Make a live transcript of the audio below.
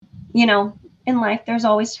you know, in life, there's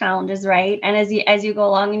always challenges, right? And as you go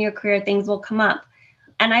along in your career, things will come up.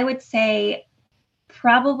 And I would say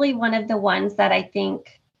probably one of the ones that I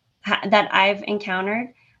think that I've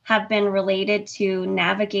encountered have been related to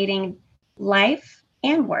navigating life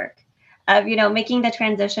and work, of making the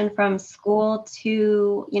transition from school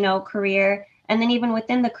to career, and then even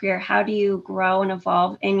within the career, how do you grow and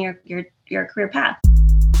evolve in your career path?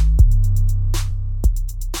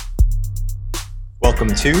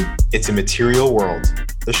 Welcome to It's a Material World,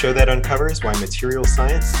 the show that uncovers why material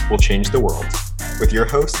science will change the world, with your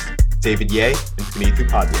hosts, David Ye and Puneet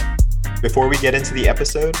Upadhyay. Before we get into the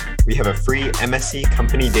episode, we have a free MSc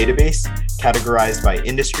company database categorized by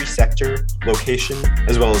industry sector, location,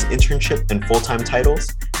 as well as internship and full-time titles,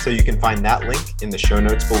 so you can find that link in the show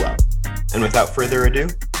notes below. And without further ado,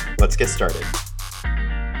 let's get started.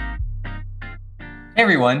 Hey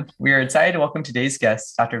everyone, we are excited to welcome today's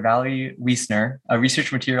guest, Dr. Valerie Wiesner, a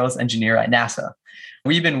research materials engineer at NASA.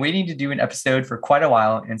 We've been waiting to do an episode for quite a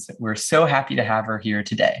while, and we're so happy to have her here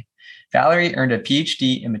today. Valerie earned a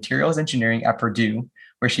PhD in materials engineering at Purdue,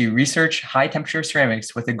 where she researched high-temperature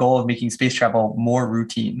ceramics with the goal of making space travel more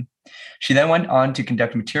routine. She then went on to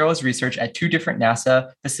conduct materials research at two different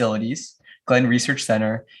NASA facilities, Glenn Research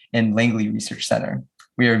Center and Langley Research Center.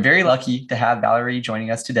 We are very lucky to have Valerie joining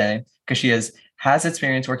us today because she has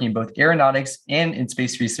experience working in both aeronautics and in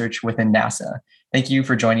space research within NASA. Thank you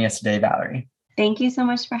for joining us today, Valerie. Thank you so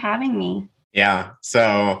much for having me. Yeah,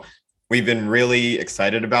 so we've been really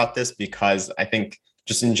excited about this because I think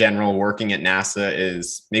just in general, working at NASA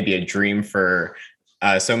is maybe a dream for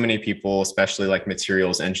so many people, especially like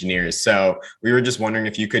materials engineers. So we were just wondering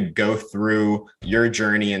if you could go through your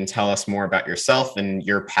journey and tell us more about yourself and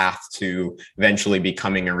your path to eventually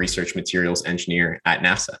becoming a research materials engineer at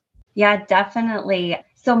NASA. Yeah, definitely.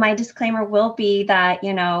 So my disclaimer will be that,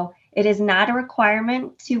 it is not a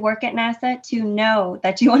requirement to work at NASA to know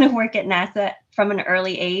that you want to work at NASA from an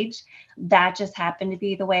early age. That just happened to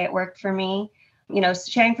be the way it worked for me.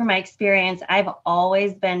 Sharing from my experience, I've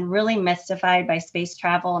always been really mystified by space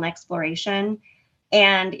travel and exploration.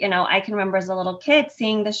 And, I can remember as a little kid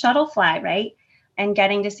seeing the shuttle fly, right? And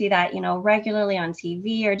getting to see that, regularly on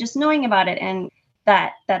TV or just knowing about it. And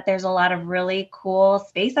that there's a lot of really cool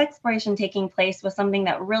space exploration taking place was something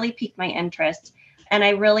that really piqued my interest. And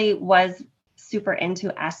I really was super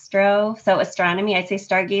into astronomy. I'd say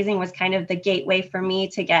stargazing was kind of the gateway for me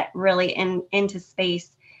to get really into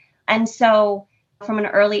space. And so from an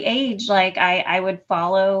early age, like I would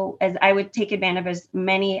take advantage of as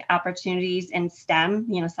many opportunities in STEM,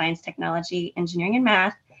 science, technology, engineering, and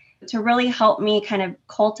math, to really help me kind of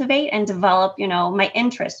cultivate and develop, my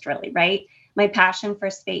interest really, right? My passion for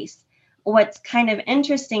space. What's kind of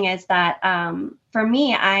interesting is that for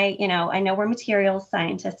me, I know we're materials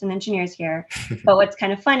scientists and engineers here, but what's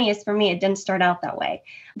kind of funny is for me, it didn't start out that way.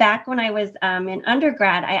 Back when I was in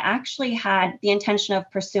undergrad, I actually had the intention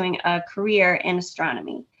of pursuing a career in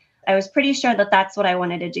astronomy. I was pretty sure that that's what I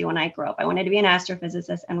wanted to do when I grew up. I wanted to be an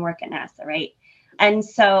astrophysicist and work at NASA, right? And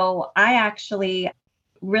so I actually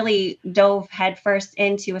really dove headfirst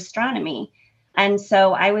into astronomy. And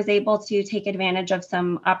so I was able to take advantage of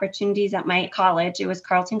some opportunities at my college. It was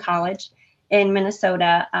Carleton College in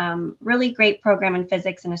Minnesota, really great program in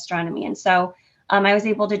physics and astronomy. And so I was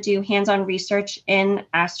able to do hands-on research in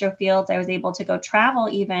astrofields. I was able to go travel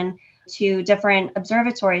even to different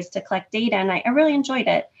observatories to collect data. And I really enjoyed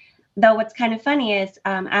it. Though what's kind of funny is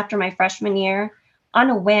after my freshman year, on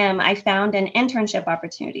a whim, I found an internship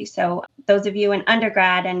opportunity. So those of you in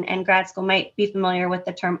undergrad and grad school might be familiar with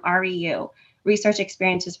the term REU, Research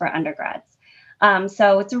Experiences for Undergrads.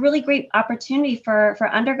 So it's a really great opportunity for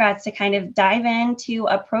undergrads to kind of dive into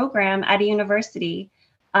a program at a university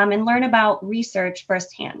and learn about research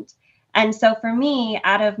firsthand. And so for me,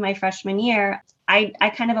 out of my freshman year,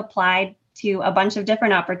 I kind of applied to a bunch of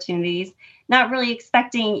different opportunities, not really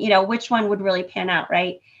expecting, which one would really pan out,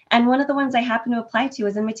 right? And one of the ones I happened to apply to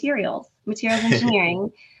was in materials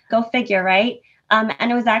engineering. Go figure, right?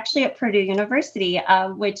 And it was actually at Purdue University,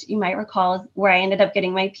 which you might recall is where I ended up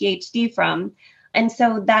getting my PhD from. And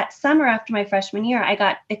so that summer after my freshman year, I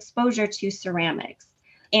got exposure to ceramics.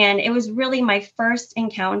 And it was really my first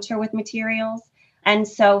encounter with materials. And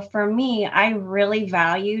so for me, I really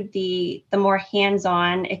valued the more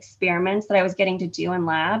hands-on experiments that I was getting to do in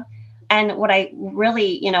lab. And what I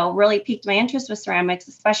really piqued my interest with ceramics,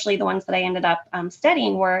 especially the ones that I ended up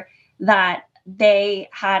studying, were that they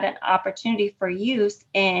had an opportunity for use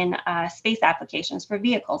in space applications for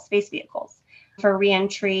space vehicles, for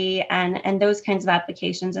reentry and those kinds of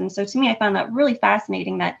applications. And so to me, I found that really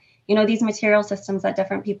fascinating that, these material systems that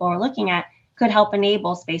different people are looking at could help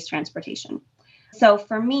enable space transportation. So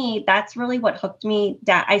for me, that's really what hooked me.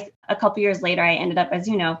 A couple years later, I ended up, as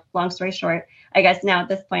you know, long story short, I guess now at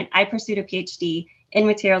this point, I pursued a PhD in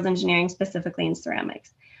materials engineering, specifically in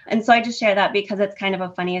ceramics. And so I just share that because it's kind of a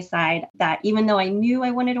funny aside that even though I knew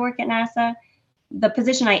I wanted to work at NASA, the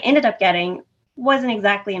position I ended up getting wasn't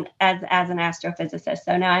exactly as an astrophysicist.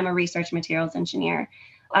 So now I'm a research materials engineer.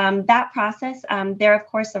 That process, there are, of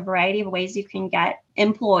course, a variety of ways you can get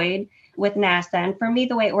employed with NASA. And for me,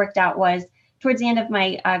 the way it worked out was towards the end of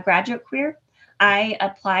my graduate career, I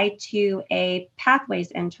applied to a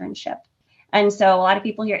Pathways internship. And so a lot of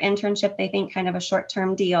people hear internship, they think kind of a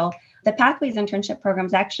short-term deal. The Pathways internship program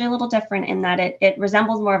is actually a little different in that it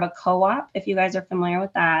resembles more of a co-op, if you guys are familiar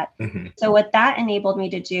with that. Mm-hmm. So what that enabled me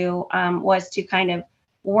to do was to kind of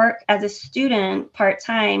work as a student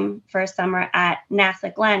part-time for a summer at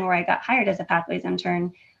NASA Glenn, where I got hired as a Pathways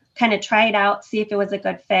intern, kind of try it out, see if it was a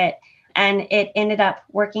good fit. And it ended up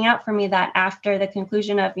working out for me that after the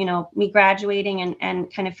conclusion of, me graduating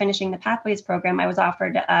and kind of finishing the Pathways program, I was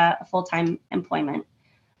offered a full-time employment.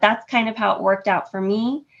 That's kind of how it worked out for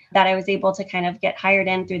me, that I was able to kind of get hired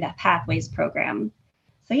in through that Pathways program.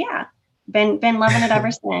 So yeah, been loving it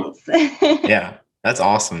ever since. Yeah, that's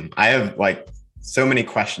awesome. I have so many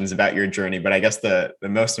questions about your journey, but I guess the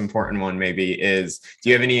most important one maybe is, do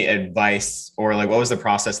you have any advice or what was the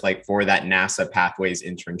process like for that NASA Pathways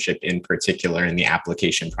internship in particular in the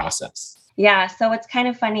application process? Yeah. So what's kind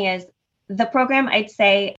of funny is the program, I'd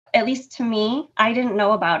say, at least to me, I didn't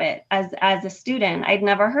know about it as a student. I'd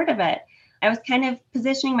never heard of it. I was kind of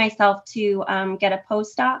positioning myself to get a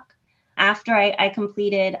postdoc after I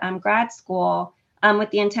completed grad school.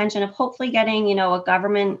 With the intention of hopefully getting, a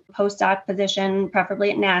government postdoc position,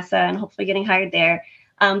 preferably at NASA, and hopefully getting hired there.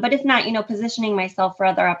 But if not, positioning myself for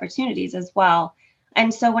other opportunities as well.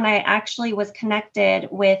 And so when I actually was connected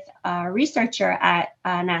with a researcher at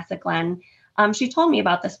NASA Glenn, she told me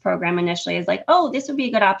about this program initially. Is oh, this would be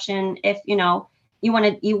a good option if, you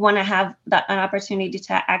want to have an opportunity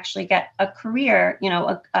to actually get a career,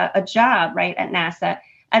 a job, right, at NASA,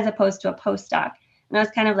 as opposed to a postdoc. And I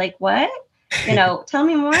was kind of what? Tell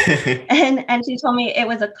me more. And she told me it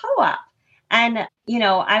was a co-op. And,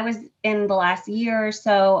 I was in the last year or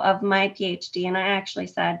so of my PhD, and I actually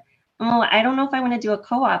said, oh, I don't know if I want to do a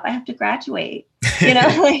co-op. I have to graduate,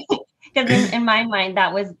 because in my mind,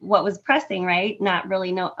 that was what was pressing, right? Not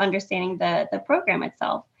really understanding the program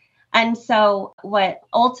itself. And so what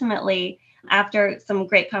ultimately, after some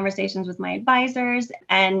great conversations with my advisors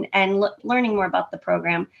and learning more about the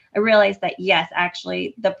program, I realized that, yes,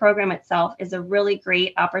 actually, the program itself is a really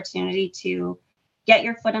great opportunity to get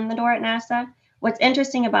your foot in the door at NASA. What's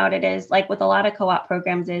interesting about it is, with a lot of co-op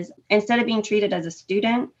programs, is instead of being treated as a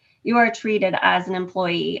student, you are treated as an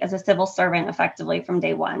employee, as a civil servant, effectively from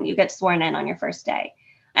day one. You get sworn in on your first day.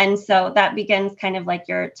 And so that begins kind of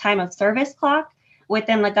your time of service clock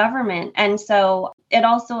within the government. And so it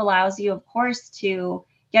also allows you, of course, to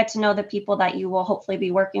get to know the people that you will hopefully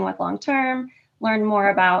be working with long term, learn more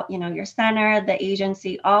about, your center, the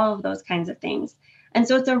agency, all of those kinds of things. And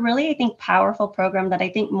so it's a really, I think, powerful program that I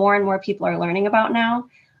think more and more people are learning about now.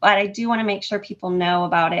 But I do want to make sure people know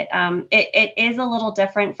about it. It is a little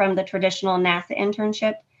different from the traditional NASA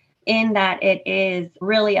internship in that it is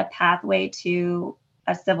really a pathway to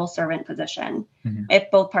a civil servant position, if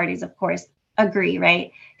both parties, of course, agree,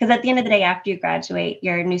 right? Because at the end of the day, after you graduate,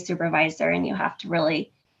 you're a new supervisor and you have to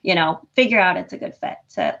really, figure out it's a good fit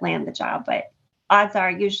to land the job. But odds are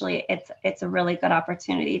usually it's a really good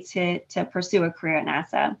opportunity to pursue a career at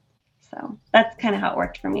NASA. So that's kind of how it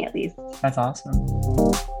worked for me, at least. That's awesome.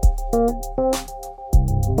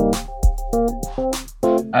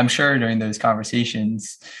 I'm sure during those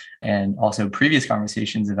conversations and also previous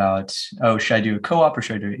conversations about, should I do a co-op or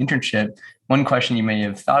should I do an internship? One question you may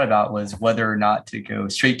have thought about was whether or not to go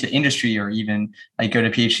straight to industry or even go to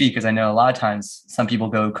PhD, because I know a lot of times some people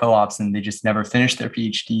go co-ops and they just never finish their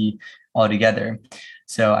PhD altogether.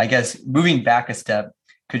 So I guess moving back a step,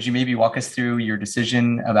 could you maybe walk us through your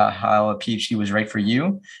decision about how a PhD was right for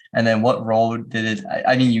you? And then what role did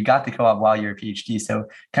it, you got the co-op while you're a PhD, so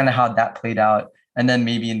kind of how that played out. And then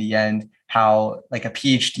maybe in the end, how a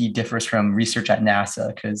PhD differs from research at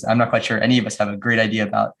NASA, because I'm not quite sure any of us have a great idea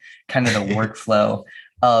about kind of the workflow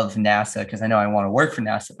of NASA, because I know I want to work for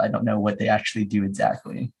NASA, but I don't know what they actually do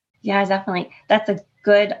exactly. Yeah, definitely. That's a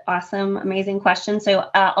good, awesome, amazing question. So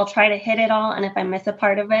I'll try to hit it all. And if I miss a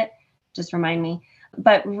part of it, just remind me.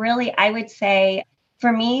 But really, I would say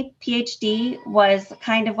for me, PhD was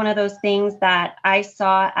kind of one of those things that I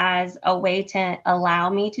saw as a way to allow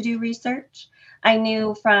me to do research. I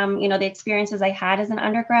knew from, the experiences I had as an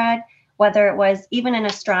undergrad, whether it was even in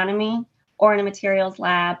astronomy or in a materials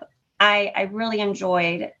lab, I really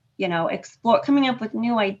enjoyed, coming up with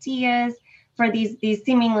new ideas for these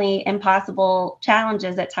seemingly impossible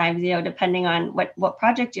challenges at times, depending on what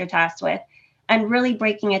project you're tasked with, and really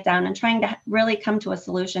breaking it down and trying to really come to a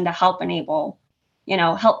solution to help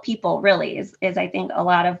help people really is I think a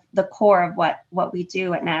lot of the core of what we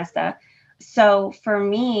do at NASA. So for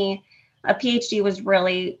me, a PhD was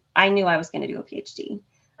really, I knew I was going to do a PhD.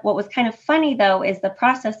 What was kind of funny though, is the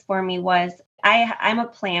process for me was I'm a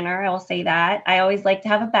planner. I will say that. I always like to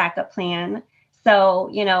have a backup plan.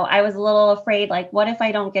 So, I was a little afraid, like, what if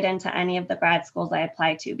I don't get into any of the grad schools I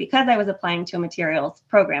applied to? Because I was applying to a materials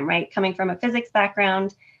program, right? Coming from a physics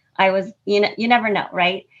background, I was, you never know,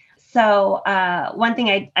 right? So one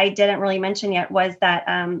thing I didn't really mention yet was that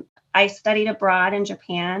I studied abroad in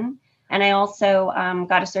Japan, and I also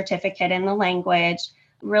got a certificate in the language,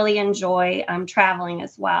 really enjoy traveling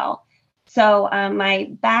as well. So my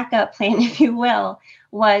backup plan, if you will,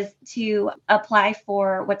 was to apply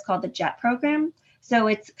for what's called the JET program. So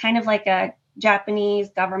it's kind of like a Japanese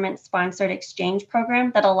government-sponsored exchange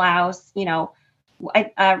program that allows,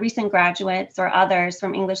 recent graduates or others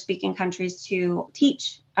from English-speaking countries to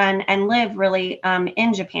teach and live really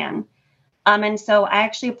in Japan. And so I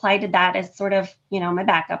actually applied to that as sort of, my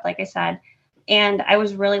backup, like I said. And I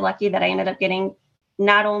was really lucky that I ended up getting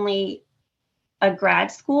not only a grad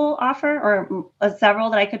school offer or several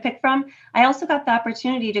that I could pick from, I also got the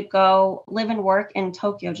opportunity to go live and work in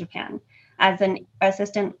Tokyo, Japan as an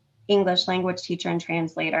assistant English language teacher and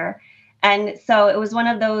translator. And so it was one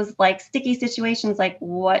of those like sticky situations, like,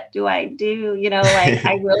 what do I do?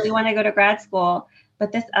 I really want to go to grad school,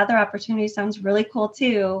 but this other opportunity sounds really cool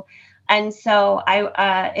too. And so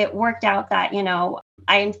it worked out that,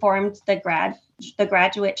 I informed the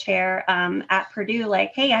graduate chair at Purdue,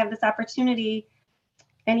 like, hey, I have this opportunity.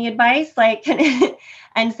 Any advice?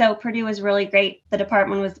 And so Purdue was really great. The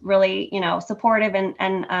department was really, supportive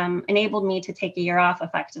and enabled me to take a year off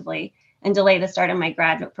effectively and delay the start of my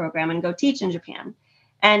graduate program and go teach in Japan.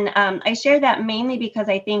 And I share that mainly because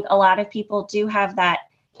I think a lot of people do have that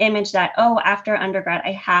image that, after undergrad,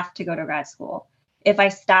 I have to go to grad school. If I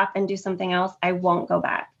stop and do something else, I won't go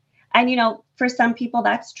back. And, for some people,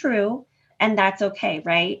 that's true. And that's okay,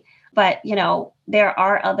 right? But, there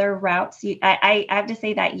are other routes. I have to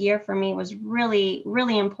say that year for me was really,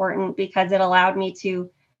 really important because it allowed me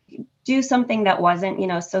to do something that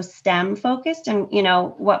wasn't, so STEM focused and,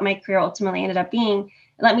 what my career ultimately ended up being.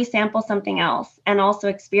 Let me sample something else and also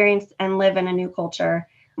experience and live in a new culture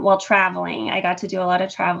while traveling. I got to do a lot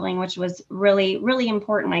of traveling, which was really, really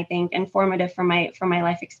important, I think, and formative for my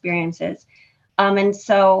life experiences. And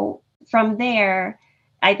so from there,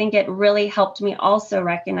 I think it really helped me also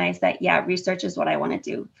recognize that, research is what I want to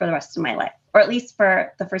do for the rest of my life, or at least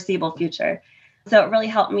for the foreseeable future. So it really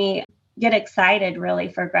helped me get excited really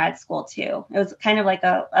for grad school too. It was kind of like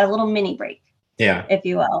a little mini break, if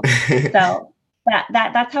you will. So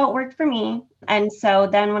that's how it worked for me. And so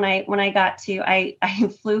then when I got to, I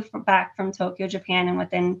flew back from Tokyo, Japan, and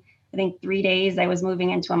within, I think 3 days, I was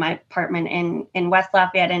moving into my apartment in West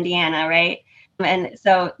Lafayette, Indiana, right? And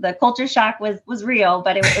so the culture shock was real,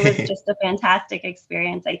 but it was just a fantastic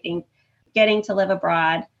experience, I think, getting to live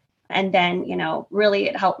abroad. And then, really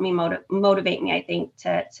it helped me motivate me, I think,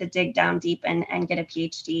 to dig down deep and get a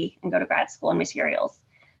PhD and go to grad school in materials.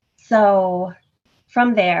 So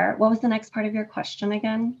from there, what was the next part of your question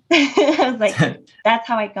again? I was like, that's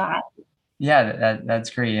how I got. Yeah, that's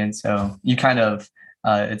great. And so you kind of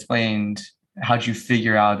explained how'd you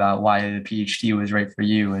figure out about why the PhD was right for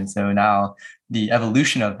you. And so now the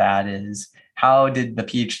evolution of that is, how did the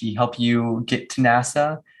PhD help you get to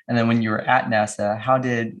NASA? And then when you were at NASA, how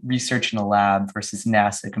did research in a lab versus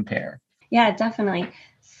NASA compare? Yeah, definitely.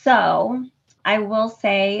 So I will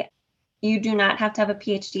say you do not have to have a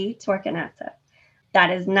PhD to work at NASA.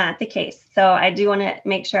 That is not the case. So I do want to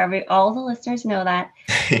make sure all the listeners know that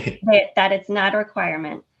it's not a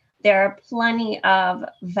requirement. There are plenty of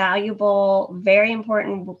valuable, very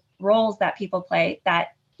important roles that people play that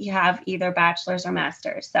you have either bachelor's or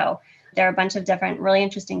master's. So there are a bunch of different, really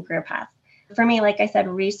interesting career paths. For me, like I said,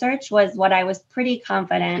 research was what I was pretty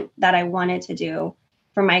confident that I wanted to do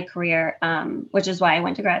for my career, which is why I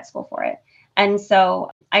went to grad school for it. And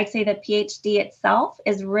so I'd say the PhD itself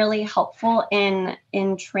is really helpful in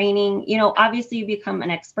training. Obviously you become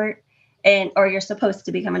an expert or you're supposed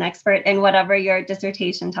to become an expert in whatever your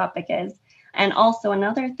dissertation topic is. And also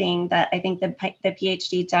another thing that I think the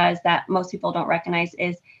PhD does that most people don't recognize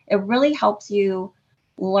is it really helps you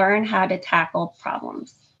learn how to tackle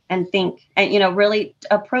problems and think and, really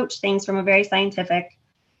approach things from a very scientific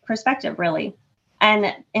perspective, really.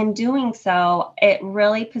 And in doing so, it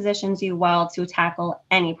really positions you well to tackle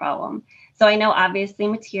any problem. So I know obviously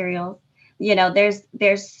materials,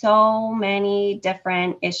 there's so many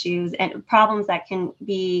different issues and problems that can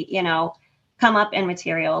be, come up in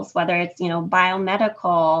materials, whether it's,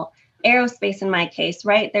 biomedical, aerospace in my case,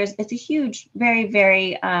 right? It's a huge, very,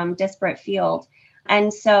 very disparate field.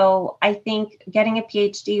 And so I think getting a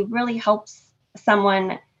PhD really helps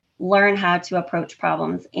someone learn how to approach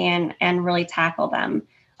problems and really tackle them,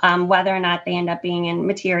 whether or not they end up being in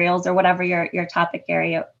materials or whatever your topic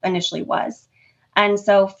area initially was. And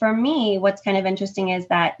so for me, what's kind of interesting is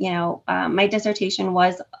that, my dissertation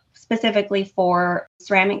was specifically for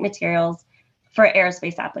ceramic materials for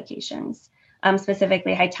aerospace applications,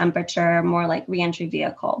 specifically high temperature, more like reentry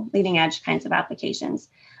vehicle, leading edge kinds of applications.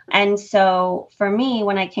 And so for me,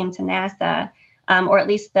 when I came to NASA, or at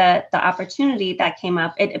least the opportunity that came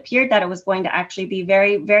up, it appeared that it was going to actually be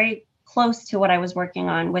very, very close to what I was working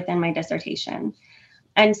on within my dissertation.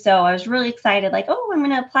 And so I was really excited, like, I'm going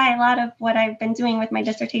to apply a lot of what I've been doing with my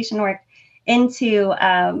dissertation work into,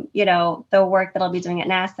 the work that I'll be doing at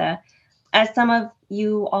NASA. As some of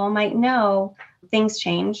you all might know, things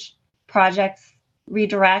change, projects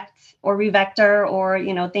redirect or revector, or,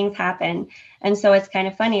 things happen. And so it's kind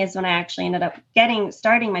of funny is when I actually ended up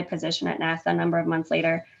starting my position at NASA a number of months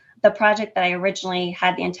later, the project that I originally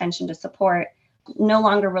had the intention to support no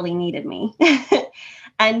longer really needed me.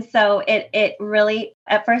 And so it really,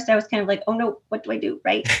 at first I was kind of like, oh no, what do I do?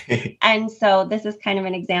 Right. And so this is kind of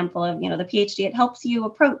an example of, the PhD, it helps you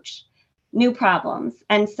approach new problems.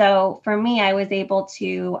 And so for me, I was able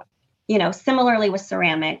to, similarly with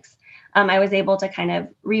ceramics, I was able to kind of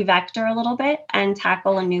revector a little bit and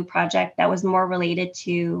tackle a new project that was more related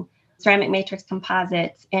to ceramic matrix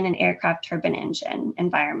composites in an aircraft turbine engine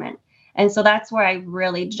environment. And so that's where I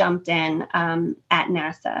really jumped in at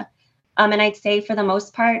NASA. And I'd say for the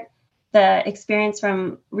most part, the experience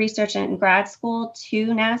from research and grad school to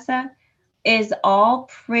NASA is all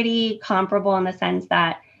pretty comparable in the sense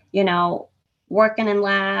that, working in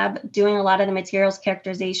lab, doing a lot of the materials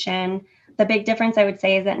characterization. The big difference I would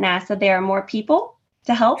say is at NASA, there are more people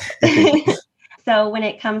to help. So when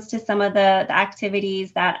it comes to some of the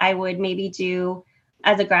activities that I would maybe do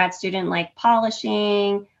as a grad student, like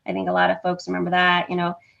polishing, I think a lot of folks remember that,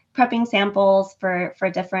 prepping samples for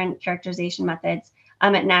different characterization methods.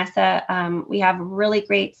 At NASA, we have really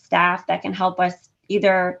great staff that can help us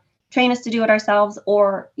either train us to do it ourselves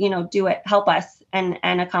or, help us and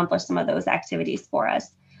accomplish some of those activities for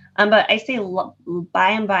us. But I say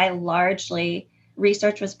by largely,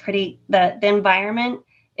 research was the environment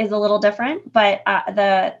is a little different, but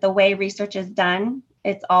the way research is done,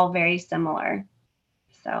 it's all very similar.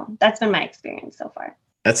 So that's been my experience so far.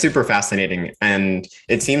 That's super fascinating. And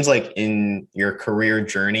it seems like in your career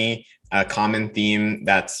journey, a common theme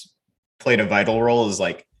that's played a vital role is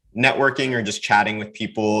like networking or just chatting with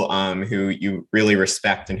people who you really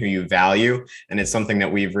respect and who you value. And it's something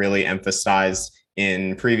that we've really emphasized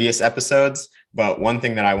in previous episodes. But one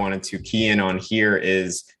thing that I wanted to key in on here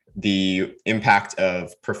is the impact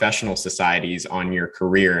of professional societies on your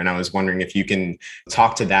career. And I was wondering if you can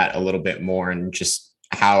talk to that a little bit more and just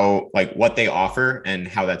how, like, what they offer and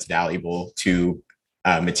how that's valuable to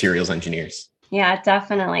materials engineers. Yeah,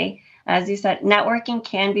 definitely. As you said, networking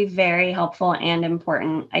can be very helpful and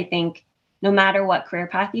important, I think, no matter what career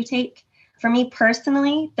path you take. For me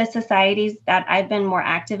personally, the societies that I've been more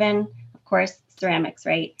active in, of course, ceramics,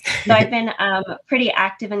 right? So I've been pretty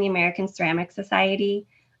active in the American Ceramic Society.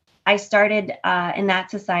 I started in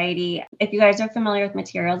that society. If you guys are familiar with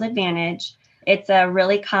Materials Advantage, it's a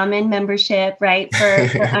really common membership, right,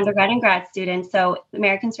 for undergrad and grad students. So the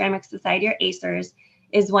American Ceramic Society, or ACERS,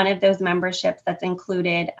 is one of those memberships that's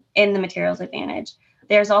included in the Materials Advantage.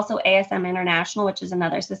 There's also ASM International, which is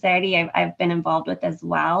another society I've been involved with as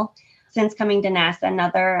well. Since coming to NASA,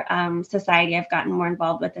 another society I've gotten more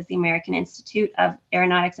involved with is the American Institute of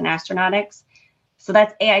Aeronautics and Astronautics. So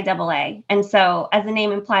that's AIAA. And so as the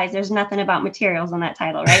name implies, there's nothing about materials on that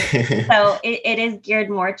title, right? So it is geared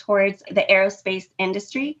more towards the aerospace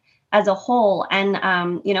industry as a whole, and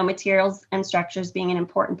materials and structures being an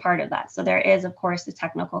important part of that. So there is, of course, the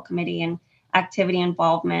technical committee and activity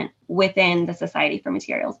involvement within the Society for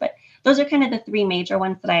Materials. But those are kind of the three major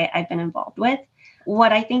ones that I've been involved with.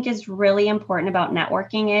 What I think is really important about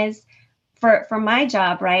networking is for my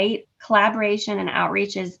job, right? Collaboration and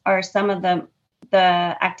outreach are some of the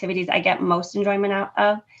activities I get most enjoyment out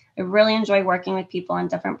of. I really enjoy working with people on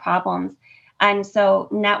different problems. And so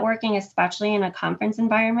networking, especially in a conference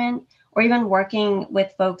environment, or even working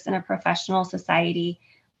with folks in a professional society,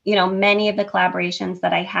 many of the collaborations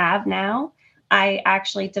that I have now I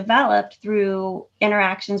actually developed through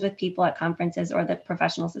interactions with people at conferences or the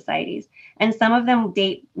professional societies. And some of them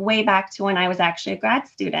date way back to when I was actually a grad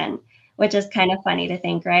student, which is kind of funny to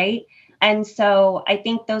think, right? And so I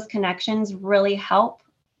think those connections really help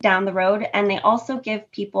down the road. And they also give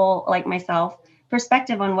people like myself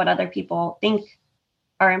perspective on what other people think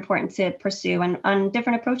are important to pursue and on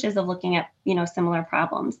different approaches of looking at, similar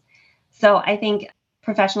problems. So I think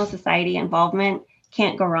professional society involvement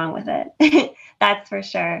can't go wrong with it. That's for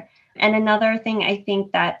sure. And another thing I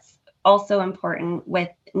think that's also important with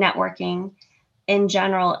networking in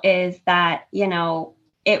general is that,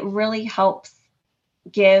 it really helps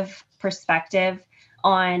give perspective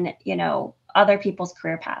on, other people's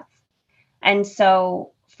career paths. And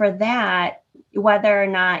so for that, whether or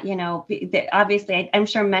not, obviously, I'm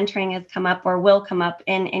sure mentoring has come up or will come up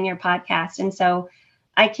in your podcast. And so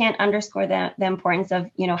I can't underscore the importance of,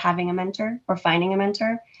 having a mentor or finding a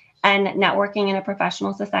mentor. And networking in a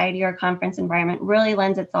professional society or conference environment really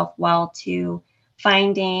lends itself well to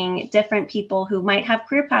finding different people who might have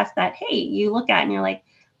career paths that, hey, you look at and you're like,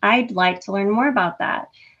 I'd like to learn more about that.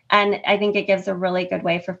 And I think it gives a really good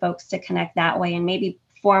way for folks to connect that way and maybe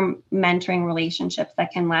form mentoring relationships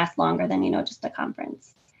that can last longer than, just a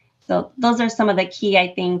conference. So those are some of the key,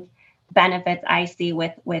 I think, benefits I see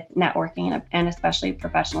with networking and especially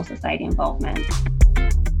professional society involvement.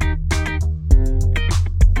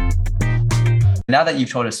 Now that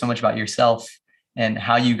you've told us so much about yourself and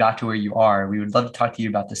how you got to where you are, we would love to talk to you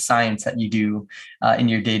about the science that you do in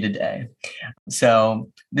your day-to-day.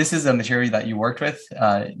 So this is a material that you worked with.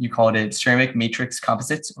 You called it ceramic matrix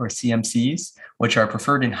composites, or CMCs, which are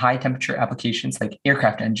preferred in high temperature applications like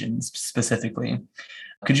aircraft engines specifically.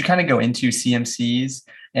 Could you kind of go into CMCs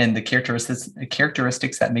and the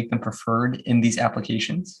characteristics that make them preferred in these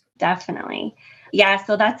applications? Definitely. Yeah,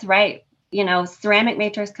 so that's right. Ceramic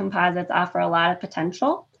matrix composites offer a lot of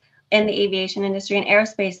potential in the aviation industry and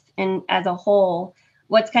aerospace and as a whole.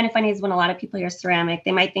 What's kind of funny is when a lot of people hear ceramic,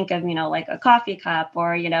 they might think of, like a coffee cup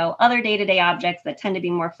or, other day-to-day objects that tend to be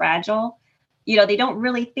more fragile. They don't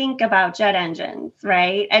really think about jet engines,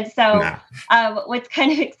 right? And so what's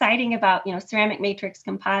kind of exciting about, ceramic matrix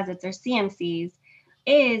composites or CMCs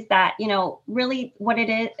is that, really what it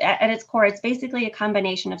is at its core, it's basically a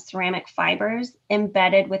combination of ceramic fibers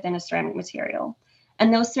embedded within a ceramic material.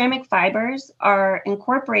 And those ceramic fibers are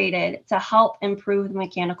incorporated to help improve the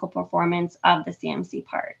mechanical performance of the CMC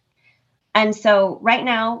part. And so right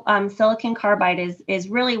now, silicon carbide is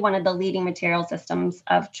really one of the leading material systems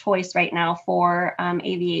of choice right now for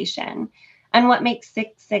aviation. And what makes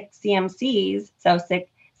SiC CMCs, so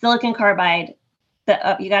silicon carbide,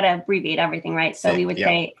 you got to abbreviate everything, right? So we would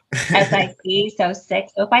say SiC, so SiC.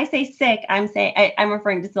 So if I say SiC, I'm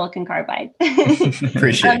referring to silicon carbide.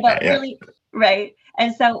 Appreciate that. Really, right.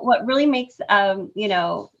 And so what really makes,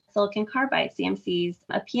 silicon carbide CMCs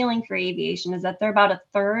appealing for aviation is that they're about a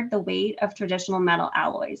third the weight of traditional metal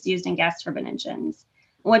alloys used in gas turbine engines.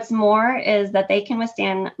 What's more is that they can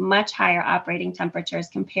withstand much higher operating temperatures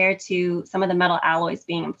compared to some of the metal alloys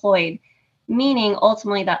being employed, meaning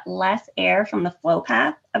ultimately that less air from the flow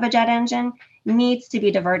path of a jet engine needs to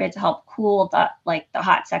be diverted to help cool the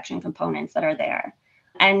hot section components that are there.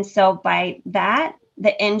 And so by that,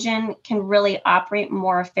 the engine can really operate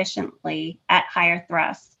more efficiently at higher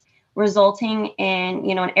thrusts, resulting in,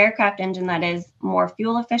 an aircraft engine that is more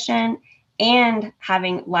fuel efficient and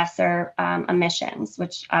having lesser emissions,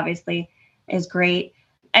 which obviously is great.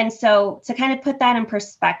 And so to kind of put that in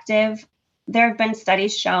perspective, there have been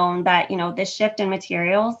studies shown that, this shift in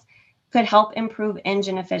materials could help improve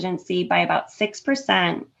engine efficiency by about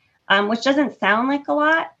 6%, which doesn't sound like a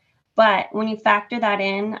lot. But when you factor that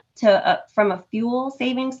in from a fuel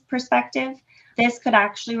savings perspective, this could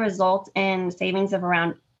actually result in savings of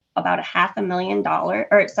around about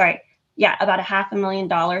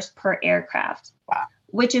 $500,000 per aircraft. Wow.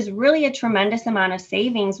 Which is really a tremendous amount of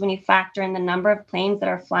savings when you factor in the number of planes that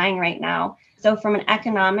are flying right now. So from an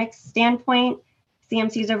economic standpoint,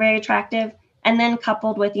 CMCs are very attractive. And then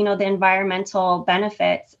coupled with, the environmental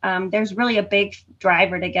benefits, there's really a big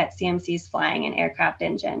driver to get CMCs flying in aircraft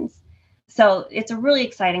engines. So it's a really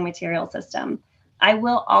exciting material system. I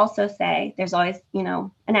will also say there's always,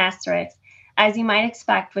 an asterisk. As you might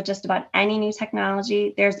expect with just about any new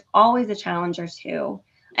technology, there's always a challenge or two.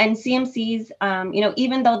 And CMCs,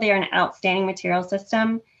 even though they are an outstanding material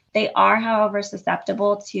system, they are, however,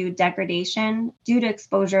 susceptible to degradation due to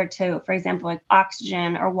exposure to, for example, like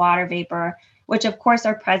oxygen or water vapor, which of course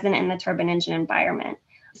are present in the turbine engine environment.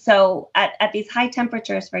 So at these high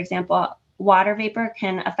temperatures, for example, water vapor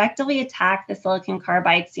can effectively attack the silicon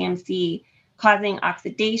carbide CMC, causing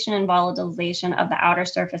oxidation and volatilization of the outer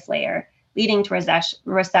surface layer, leading to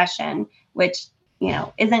recession, which,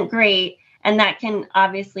 isn't great. And that can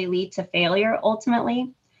obviously lead to failure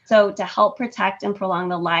ultimately. So to help protect and prolong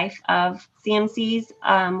the life of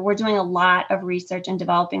CMCs, we're doing a lot of research and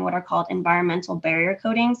developing what are called environmental barrier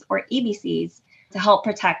coatings, or EBCs, to help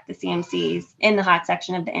protect the CMCs in the hot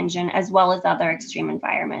section of the engine, as well as other extreme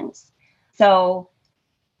environments. So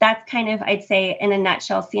that's kind of, I'd say, in a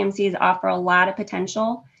nutshell, CMCs offer a lot of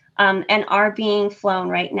potential and are being flown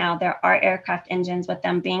right now. There are aircraft engines with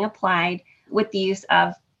them being applied with the use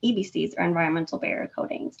of EBCs, or environmental barrier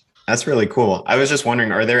coatings. That's really cool. I was just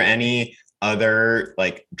wondering, are there any other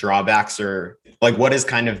like drawbacks, or like what is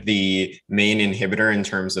kind of the main inhibitor in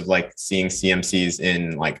terms of like seeing CMCs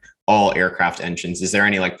in like all aircraft engines? Is there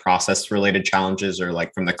any like process related challenges, or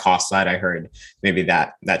like from the cost side? I heard maybe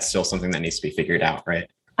that's still something that needs to be figured out, right?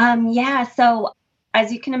 Yeah. So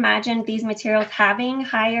as you can imagine, these materials having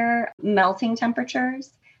higher melting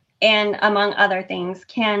temperatures and among other things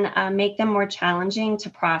can make them more challenging to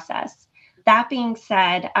process. That being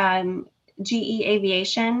said, GE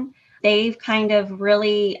Aviation, they've kind of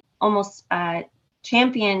really almost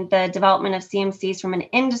championed the development of CMCs from an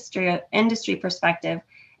industry perspective,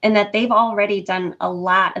 in that they've already done a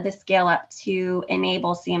lot of the scale up to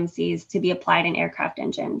enable CMCs to be applied in aircraft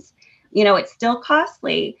engines. It's still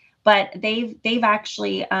costly, but they've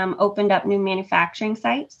actually opened up new manufacturing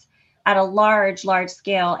sites at a large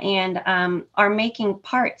scale, and are making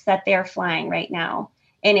parts that they're flying right now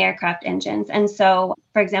in aircraft engines. And so,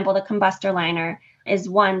 for example, the combustor liner is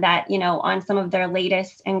one that, on some of their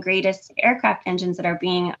latest and greatest aircraft engines that are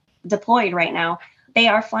being deployed right now, they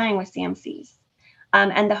are flying with CMCs.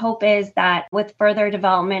 And the hope is that with further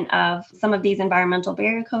development of some of these environmental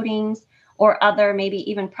barrier coatings, or other maybe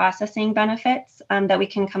even processing benefits that we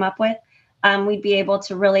can come up with, we'd be able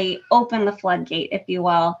to really open the floodgate, if you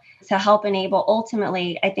will, to help enable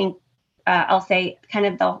ultimately, I think, I'll say kind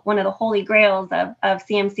of one of the holy grails of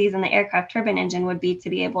CMCs in the aircraft turbine engine would be to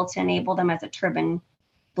be able to enable them as a turbine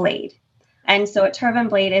blade. And so a turbine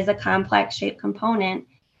blade is a complex shaped component.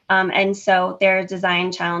 And so there are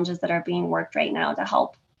design challenges that are being worked right now to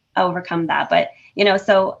help overcome that. But,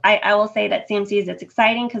 so I will say that CMCs, it's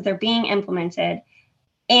exciting because they're being implemented,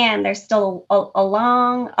 and there's still a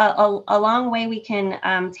long way we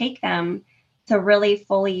can take them to really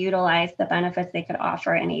fully utilize the benefits they could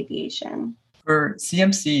offer in aviation. For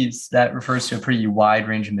CMCs, that refers to a pretty wide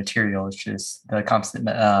range of material. It's just the composite,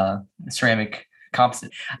 ceramic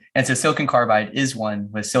composite. And so silicon carbide is one,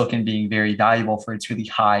 with silicon being very valuable for its really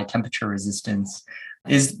high temperature resistance.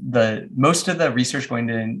 Is most of the research going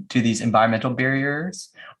into these environmental barriers,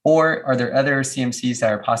 or are there other CMCs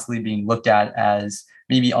that are possibly being looked at as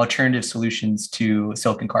maybe alternative solutions to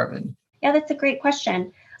silicon carbide? Yeah, that's a great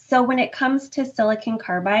question. So when it comes to silicon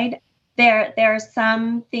carbide, there are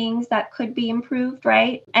some things that could be improved,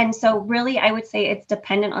 right? And so really, I would say it's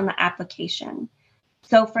dependent on the application.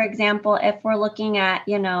 So for example, if we're looking at,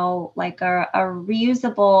 like a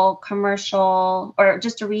reusable commercial, or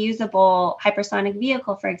just a reusable hypersonic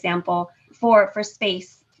vehicle, for example, for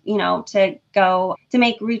space, to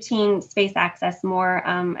make routine space access more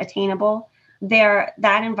attainable,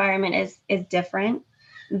 that environment is different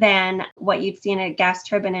than what you'd see in a gas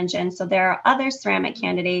turbine engine. So there are other ceramic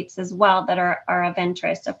candidates as well that are of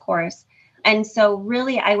interest, of course. And so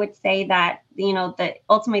really, I would say that,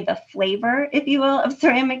 ultimately the flavor, if you will, of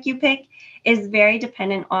ceramic you pick is very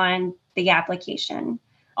dependent on the application.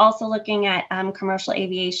 Also looking at commercial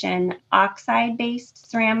aviation, oxide-based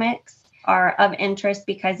ceramics are of interest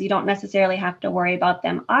because you don't necessarily have to worry about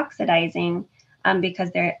them oxidizing because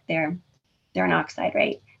they're an oxide,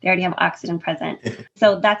 right? They already have oxygen present.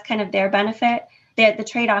 So that's kind of their benefit. The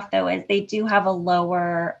trade-off, though, is they do have a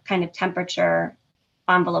lower kind of temperature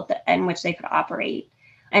envelope in which they could operate.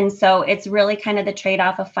 And so it's really kind of the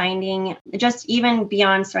trade-off of finding, just even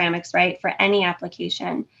beyond ceramics, right, for any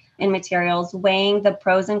application in materials, weighing the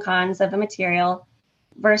pros and cons of a material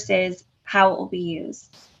versus how it will be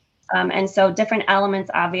used. And so different elements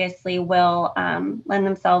obviously will lend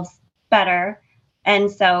themselves better.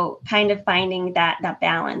 And so kind of finding that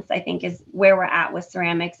balance, I think, is where we're at with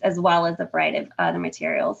ceramics, as well as a variety of other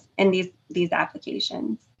materials in these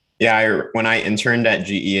applications. Yeah, when I interned at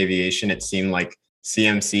GE Aviation, it seemed like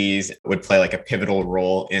CMCs would play like a pivotal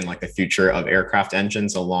role in like the future of aircraft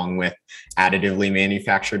engines, along with additively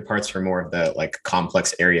manufactured parts for more of the like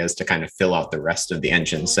complex areas to kind of fill out the rest of the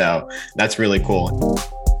engine. So that's really cool.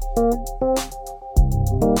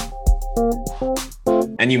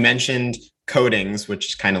 And you mentioned coatings,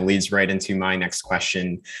 which kind of leads right into my next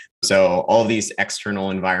question. So all these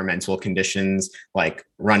external environmental conditions like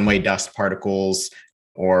runway dust particles,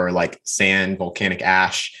 or like sand, volcanic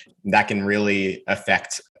ash, that can really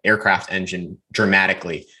affect aircraft engine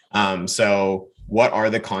dramatically. So what are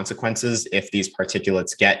the consequences if these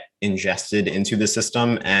particulates get ingested into the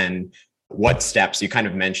system, and what steps, you kind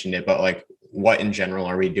of mentioned it, but like what in general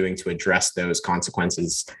are we doing to address those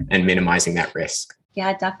consequences and minimizing that risk?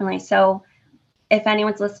 Yeah, definitely. So if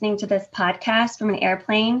anyone's listening to this podcast from an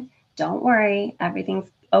airplane, don't worry, everything's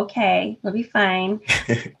okay. It'll be fine.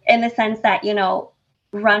 In the sense that,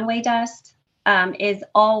 runway dust is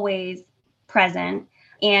always present.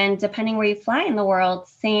 And depending where you fly in the world,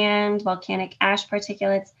 sand, volcanic ash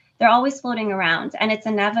particulates, they're always floating around. And it's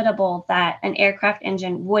inevitable that an aircraft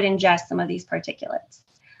engine would ingest some of these particulates.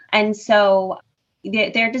 And so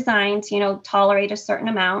they're designed to, tolerate a certain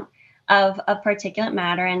amount of particulate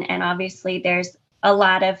matter. And obviously there's a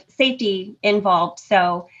lot of safety involved.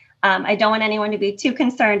 So I don't want anyone to be too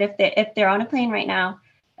concerned if they're on a plane right now,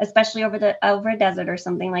 especially over a desert or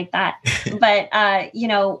something like that. But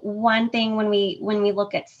one thing when we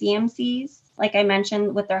look at CMCs, like I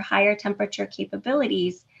mentioned, with their higher temperature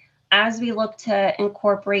capabilities, as we look to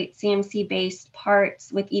incorporate CMC-based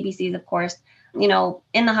parts with EBCs, of course,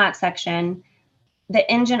 in the hot section, the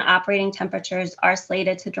engine operating temperatures are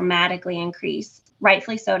slated to dramatically increase,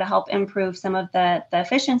 rightfully so, to help improve some of the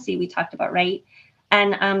efficiency we talked about, right?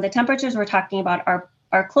 And the temperatures we're talking about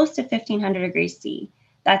are close to 1500 degrees C.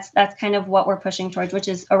 That's kind of what we're pushing towards, which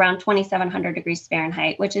is around 2700 degrees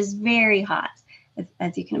Fahrenheit, which is very hot,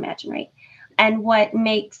 as you can imagine, right? And what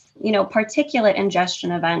makes, particulate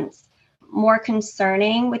ingestion events more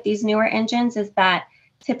concerning with these newer engines is that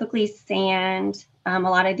typically sand, a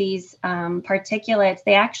lot of these particulates,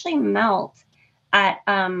 they actually melt at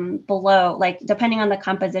below, like depending on the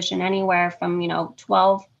composition, anywhere from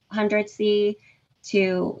 1200 C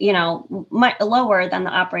to much lower than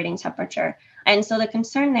the operating temperature. And so the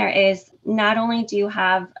concern there is not only do you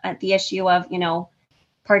have the issue of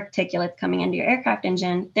particulates coming into your aircraft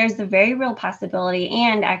engine, there's the very real possibility,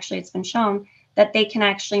 and actually it's been shown, that they can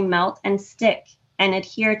actually melt and stick and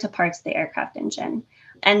adhere to parts of the aircraft engine.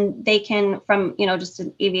 And they can, from, just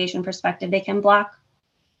an aviation perspective, they can block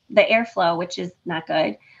the airflow, which is not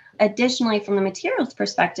good. Additionally, from the materials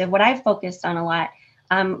perspective, what I've focused on a lot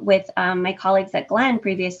with my colleagues at Glenn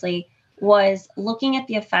previously was looking at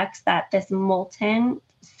the effects that this molten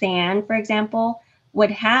sand, for example,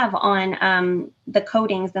 would have on the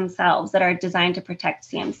coatings themselves that are designed to protect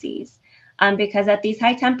CMCs. Because at these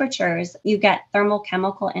high temperatures, you get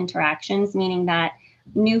thermochemical interactions, meaning that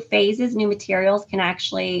new phases, new materials can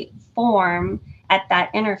actually form at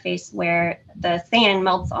that interface where the sand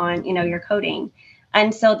melts on, your coating.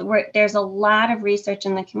 And so there's a lot of research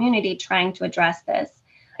in the community trying to address this.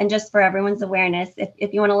 And just for everyone's awareness,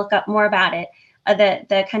 if you want to look up more about it,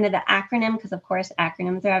 the kind of the acronym, because of course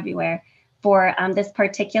acronyms are everywhere, for this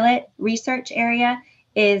particulate research area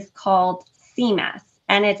is called CMAS.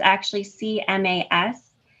 And it's actually CMAS,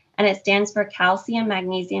 and it stands for calcium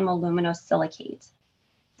magnesium aluminosilicate.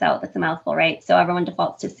 So that's a mouthful, right? So everyone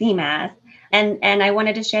defaults to CMAS. And I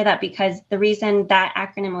wanted to share that because the reason that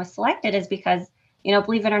acronym was selected is because,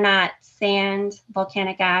 believe it or not, sand,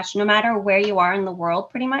 volcanic ash, no matter where you are in the world,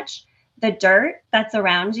 pretty much, the dirt that's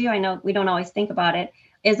around you, I know we don't always think about it,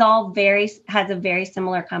 has a very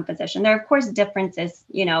similar composition. There are, of course, differences,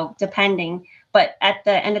 depending, but at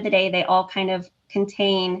the end of the day, they all kind of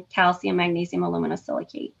contain calcium, magnesium,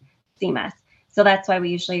 aluminosilicate, CMAS. So that's why we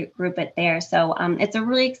usually group it there. So it's a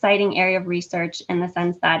really exciting area of research in the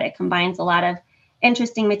sense that it combines a lot of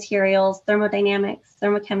interesting materials, thermodynamics,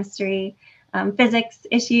 thermochemistry, physics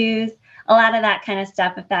issues, a lot of that kind of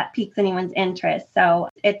stuff, if that piques anyone's interest. So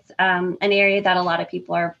it's an area that a lot of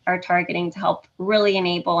people are targeting to help really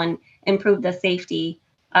enable and improve the safety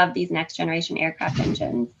of these next generation aircraft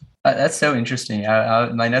engines. That's so interesting.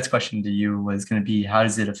 My next question to you was going to be, how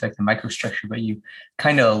does it affect the microstructure? But you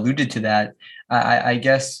kind of alluded to that. I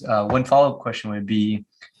guess one follow-up question would be,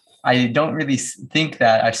 I don't really think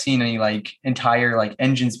that I've seen any entire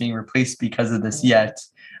engines being replaced because of this yet.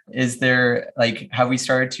 Is there have we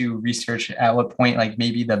started to research at what point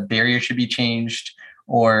maybe the barrier should be changed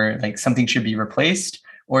or something should be replaced?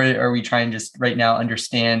 Or are we trying to just right now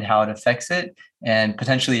understand how it affects it? And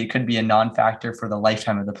potentially it could be a non-factor for the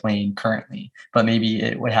lifetime of the plane currently, but maybe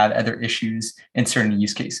it would have other issues in certain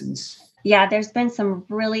use cases. Yeah, there's been some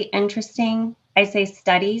really interesting, I say,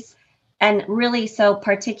 studies. And really, so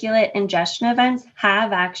particulate ingestion events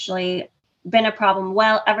have actually been a problem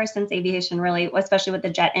ever since aviation, really, especially with the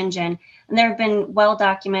jet engine. And there have been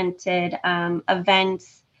well-documented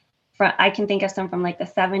events. I can think of some from the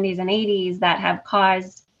 70s and 80s that have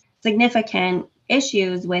caused significant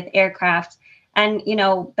issues with aircraft.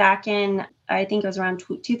 And, back in, I think it was around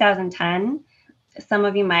 2010, some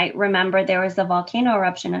of you might remember there was a volcano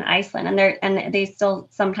eruption in Iceland, and they still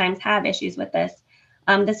sometimes have issues with this.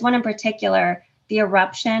 This one in particular, the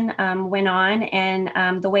eruption went on,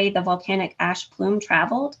 and the way the volcanic ash plume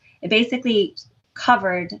traveled, it basically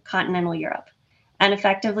covered continental Europe and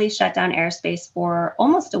effectively shut down airspace for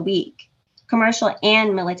almost a week, commercial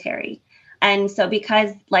and military. And so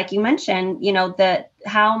because, like you mentioned,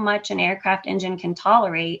 how much an aircraft engine can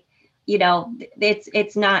tolerate,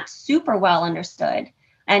 it's not super well understood.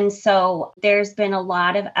 And so there's been a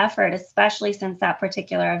lot of effort, especially since that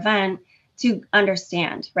particular event, to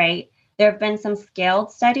understand, right? There have been some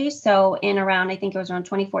scaled studies. So I think it was around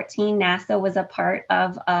 2014, NASA was a part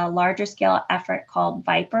of a larger scale effort called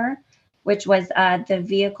VIPER, which was the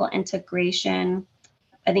Vehicle Integration,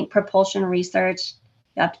 I think, Propulsion Research.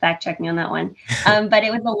 You have to fact check me on that one. But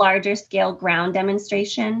it was a larger scale ground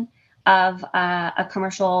demonstration of a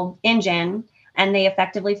commercial engine, and they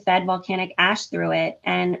effectively fed volcanic ash through it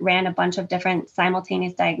and ran a bunch of different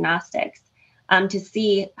simultaneous diagnostics to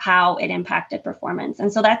see how it impacted performance.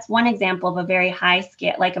 And so that's one example of a very high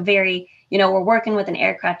scale, like a very, we're working with an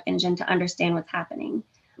aircraft engine to understand what's happening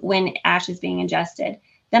when ash is being ingested.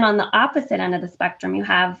 Then on the opposite end of the spectrum, you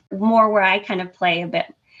have more where I kind of play a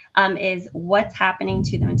bit, is what's happening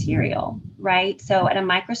to the material, right? So at a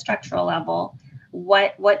microstructural level,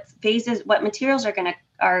 what materials are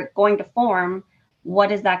going to form,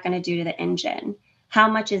 what is that going to do to the engine? How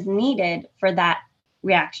much is needed for that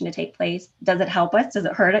reaction to take place? Does it help us? Does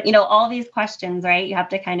it hurt it? All these questions, right? You have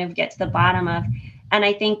to kind of get to the bottom of. And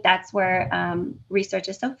I think that's where research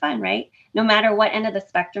is so fun, right? No matter what end of the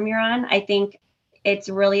spectrum you're on, I think it's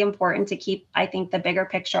really important to keep, the bigger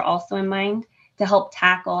picture also in mind to help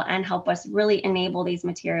tackle and help us really enable these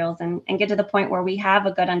materials and get to the point where we have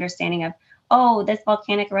a good understanding of, oh, this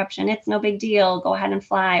volcanic eruption, it's no big deal, go ahead and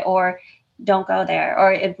fly, or don't go there,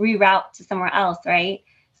 or reroute to somewhere else, right?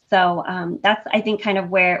 So that's, I think, kind of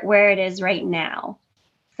where it is right now.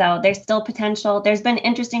 So there's still potential. There's been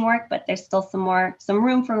interesting work, but there's still some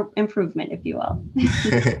room for improvement, if you will.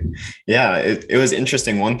 Yeah, it was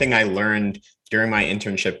interesting. One thing I learned during my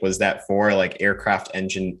internship was that for like aircraft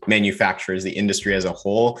engine manufacturers, the industry as a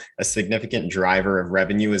whole, a significant driver of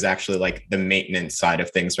revenue is actually like the maintenance side of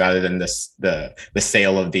things rather than the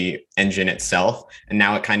sale of the engine itself. And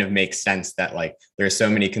now it kind of makes sense that like there's so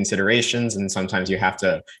many considerations, and sometimes you have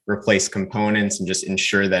to replace components and just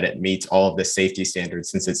ensure that it meets all of the safety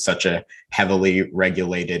standards, since it's such a heavily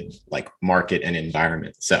regulated like market and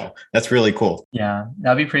environment. So that's really cool. Yeah,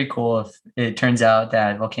 that'd be pretty cool if it turns out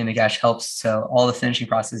that volcanic ash helps. So all the finishing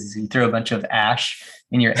processes, you throw a bunch of ash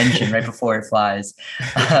in your engine right before it flies.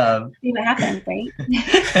 See what happens, right?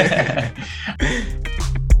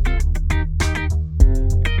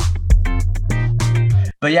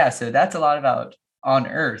 But yeah, so that's a lot about on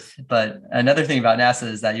Earth. But another thing about NASA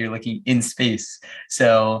is that you're looking in space.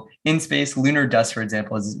 So in space, lunar dust, for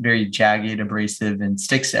example, is very jagged, abrasive, and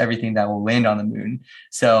sticks to everything that will land on the moon.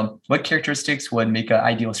 So what characteristics would make an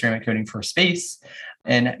ideal ceramic coating for space?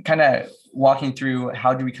 And kind of walking through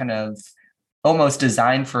how do we kind of almost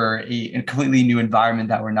design for a completely new environment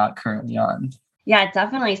that we're not currently on? Yeah,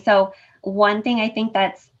 definitely. So one thing I think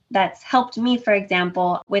that's helped me, for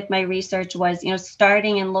example, with my research was,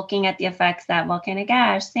 starting and looking at the effects that volcanic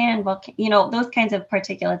ash, sand, those kinds of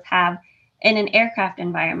particulates have in an aircraft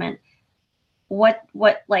environment. What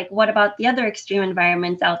about the other extreme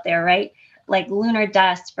environments out there, right? Like lunar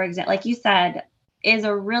dust, for example, like you said, is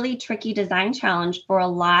a really tricky design challenge for a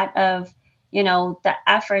lot of, the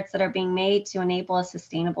efforts that are being made to enable a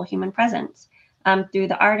sustainable human presence through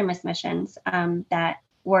the Artemis missions that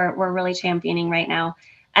we're really championing right now.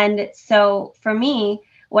 And so for me,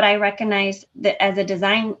 what I recognize that as a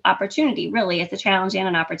design opportunity, really, it's a challenge and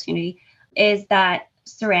an opportunity, is that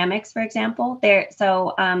ceramics, for example,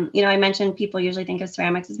 I mentioned people usually think of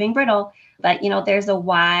ceramics as being brittle, but, there's a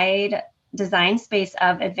wide design space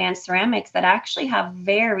of advanced ceramics that actually have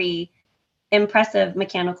very impressive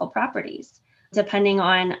mechanical properties, depending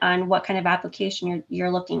on what kind of application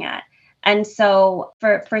you're looking at. And so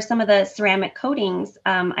for some of the ceramic coatings,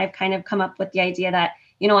 I've kind of come up with the idea that,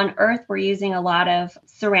 on Earth, we're using a lot of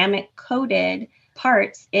ceramic coated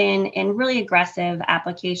parts in really aggressive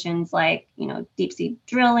applications like, deep sea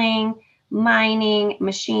drilling, mining,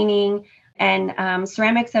 machining, and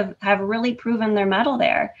ceramics have really proven their mettle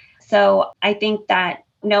there. So I think that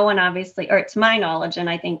no one obviously, or to my knowledge, and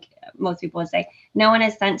I think most people would say, no one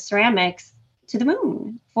has sent ceramics to the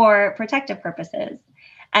moon for protective purposes.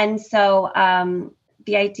 And so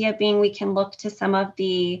the idea being we can look to some of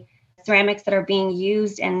the ceramics that are being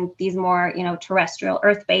used in these more, terrestrial,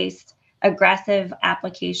 earth-based aggressive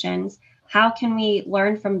applications, how can we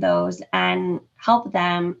learn from those and help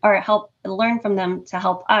them, or help learn from them to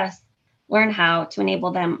help us learn how to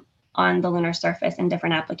enable them on the lunar surface in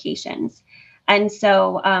different applications? And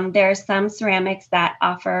so there are some ceramics that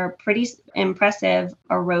offer pretty impressive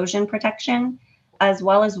erosion protection as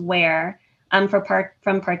well as wear from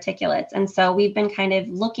particulates. And so we've been kind of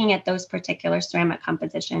looking at those particular ceramic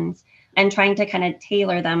compositions and trying to kind of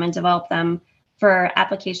tailor them and develop them for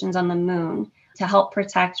applications on the moon to help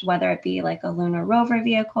protect, whether it be like a lunar rover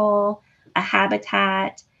vehicle, a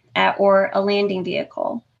habitat, or a landing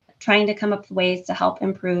vehicle, trying to come up with ways to help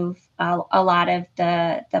improve a lot of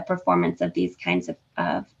the performance of these kinds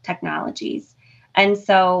of technologies. And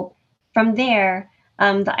so from there,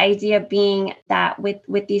 the idea being that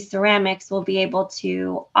with these ceramics, we'll be able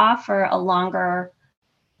to offer a longer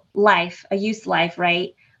life, a use life,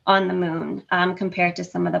 right, on the moon compared to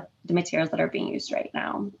some of the materials that are being used right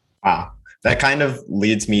now. Wow. That kind of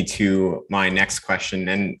leads me to my next question.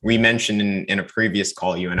 And we mentioned in a previous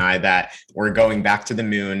call, you and I, that we're going back to the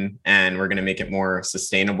moon and we're going to make it more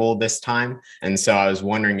sustainable this time. And so I was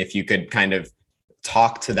wondering if you could kind of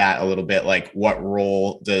talk to that a little bit, like what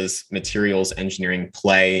role does materials engineering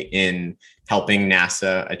play in helping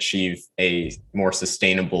NASA achieve a more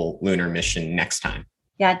sustainable lunar mission next time?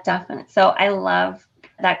 Yeah, definitely. So I love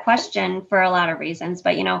that question for a lot of reasons.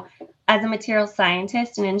 But, as a materials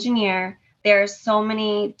scientist and engineer, there's so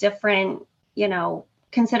many different,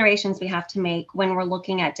 considerations we have to make when we're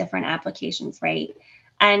looking at different applications, right?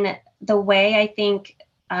 And the way I think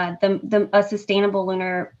a sustainable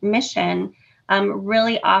lunar mission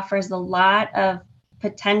really offers a lot of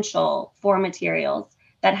potential for materials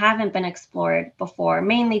that haven't been explored before,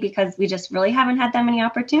 mainly because we just really haven't had that many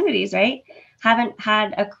opportunities, right? Haven't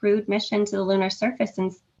had a crewed mission to the lunar surface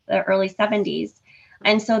since the early 70s.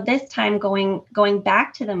 And so this time going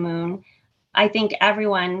back to the moon, I think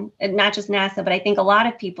everyone, not just NASA, but I think a lot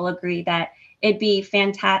of people agree that it'd be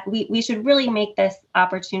fantastic. We should really make this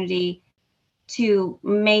opportunity to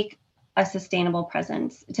make a sustainable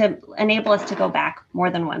presence, to enable us to go back more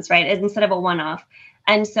than once, right? Instead of a one-off.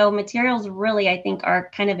 And so materials really, I think, are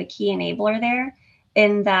kind of a key enabler there,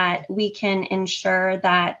 in that we can ensure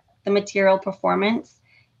that the material performance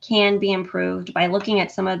can be improved by looking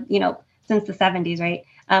at some of, since the 70s, right?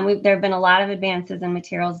 There have been a lot of advances in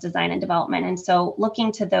materials design and development. And so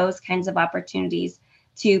looking to those kinds of opportunities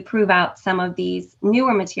to prove out some of these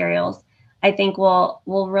newer materials, I think will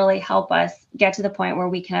really help us get to the point where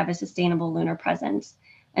we can have a sustainable lunar presence.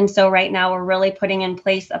 And so right now we're really putting in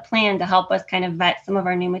place a plan to help us kind of vet some of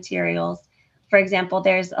our new materials. For example,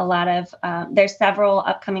 there's several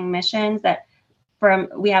upcoming missions that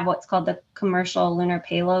we have what's called the Commercial Lunar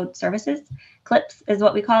Payload Services, CLPS is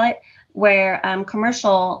what we call it, where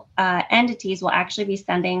commercial entities will actually be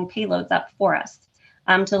sending payloads up for us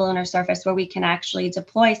to the lunar surface, where we can actually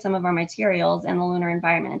deploy some of our materials in the lunar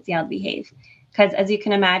environment and see how they behave. Because as you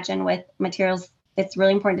can imagine, with materials, it's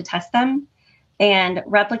really important to test them. And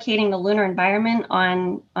replicating the lunar environment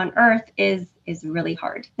on Earth is really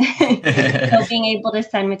hard. So being able to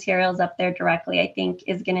send materials up there directly, I think,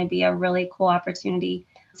 is going to be a really cool opportunity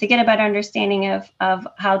to get a better understanding of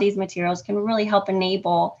how these materials can really help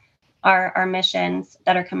enable our missions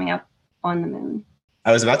that are coming up on the moon.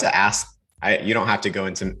 I was about to ask, you don't have to go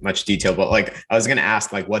into much detail, but I was going to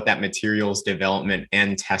ask what that materials development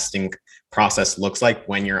and testing process looks like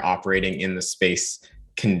when you're operating in the space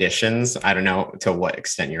conditions. I don't know to what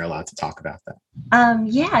extent you're allowed to talk about that.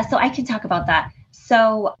 Yeah, so I can talk about that.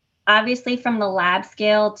 So obviously from the lab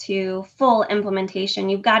scale to full implementation,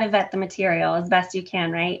 you've got to vet the material as best you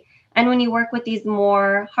can, right? And when you work with these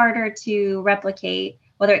more harder to replicate,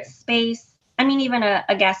 whether it's space, even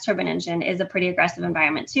a gas turbine engine is a pretty aggressive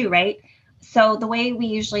environment too, right? So the way we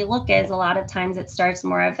usually look is a lot of times it starts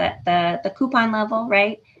more of at the coupon level,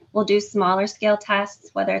 right? We'll do smaller scale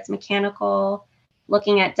tests, whether it's mechanical,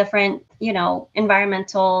 looking at different,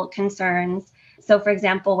 environmental concerns. So for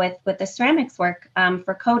example, with the ceramics work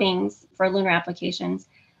for coatings for lunar applications,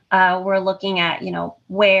 we're looking at,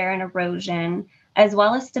 wear and erosion, as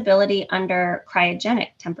well as stability under cryogenic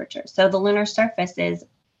temperature. So the lunar surface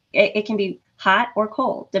it can be hot or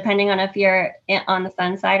cold, depending on if you're on the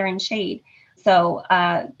sun side or in shade. So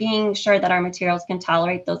being sure that our materials can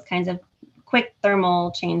tolerate those kinds of quick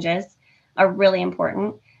thermal changes are really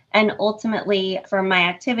important. And ultimately, for my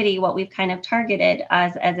activity, what we've kind of targeted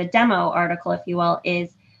as a demo article, if you will,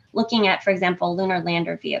 is looking at, for example, lunar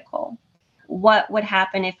lander vehicle. What would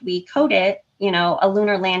happen if we coat it, a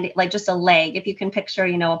lunar landing, like just a leg, if you can picture,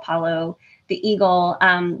 Apollo, the Eagle,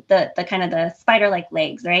 the kind of the spider-like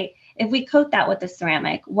legs, right? if we coat that with the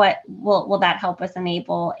ceramic, what will that help us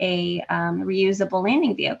enable a reusable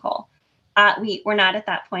landing vehicle? We're not at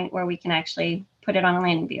that point where we can actually put it on a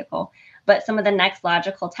landing vehicle. But some of the next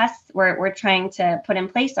logical tests we're trying to put in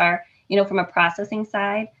place are, from a processing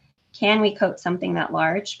side, can we coat something that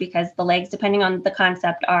large? Because the legs, depending on the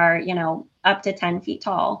concept, are, up to 10 feet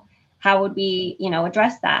tall. How would we,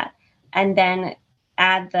 address that? And then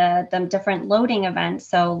add the different loading events.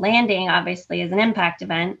 So landing obviously is an impact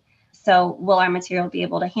event. So will our material be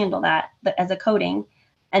able to handle that as a coating?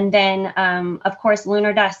 And then, of course,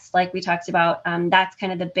 lunar dust, like we talked about, that's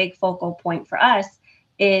kind of the big focal point for us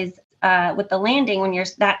is with the landing, when you're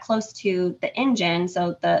that close to the engine,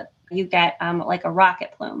 so you get like a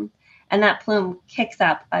rocket plume, and that plume kicks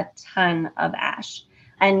up a ton of ash.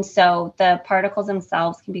 And so the particles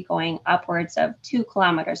themselves can be going upwards of 2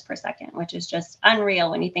 kilometers per second, which is just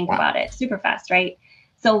unreal when you think about it. Super fast, right?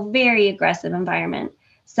 So very aggressive environment.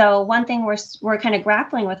 So one thing we're kind of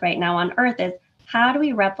grappling with right now on Earth is how do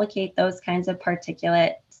we replicate those kinds of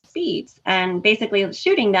particulate speeds and basically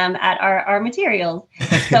shooting them at our materials.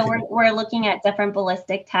 So we're looking at different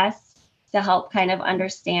ballistic tests to help kind of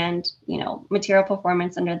understand, material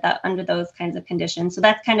performance under those kinds of conditions. So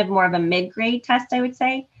that's kind of more of a mid-grade test, I would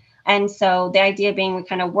say. And so the idea being we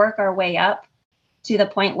kind of work our way up to the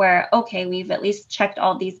point where, okay, we've at least checked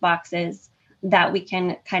all these boxes that we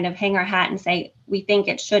can kind of hang our hat and say, we think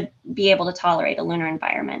it should be able to tolerate a lunar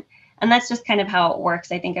environment. And that's just kind of how it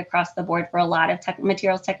works, I think, across the board for a lot of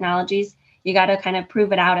materials technologies. You got to kind of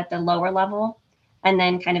prove it out at the lower level and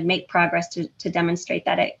then kind of make progress to demonstrate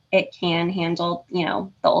that it can handle,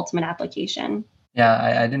 the ultimate application.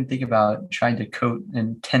 Yeah, I didn't think about trying to coat a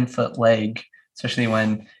 10-foot leg, especially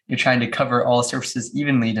when you're trying to cover all surfaces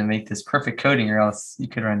evenly to make this perfect coating, or else you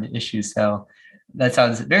could run into issues. So that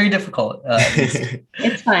sounds very difficult.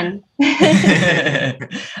 It's fun.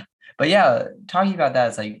 But yeah, talking about that,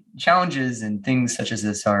 it's like challenges and things such as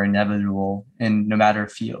this are inevitable in no matter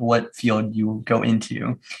what field you go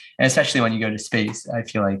into. And especially when you go to space, I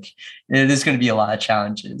feel like there's going to be a lot of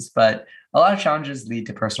challenges, but a lot of challenges lead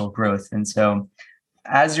to personal growth. And so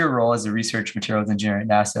as your role as a research materials engineer at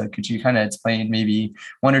NASA, could you kind of explain maybe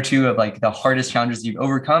one or two of like the hardest challenges you've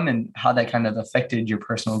overcome and how that kind of affected your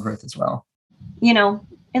personal growth as well?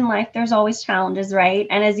 In life, there's always challenges, right?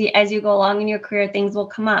 And as you go along in your career, things will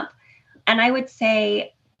come up. And I would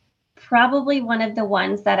say probably one of the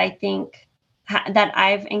ones that I think that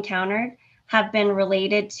I've encountered have been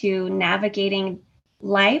related to navigating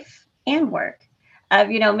life and work, of,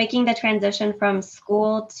 making the transition from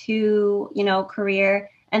school to, career.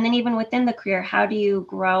 And then even within the career, how do you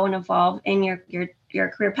grow and evolve in your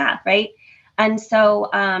career path, right? And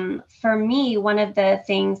so for me, one of the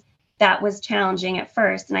things that was challenging at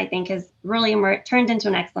first, and I think has really turned into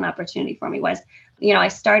an excellent opportunity for me was, I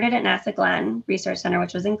started at NASA Glenn Research Center,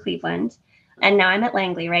 which was in Cleveland, and now I'm at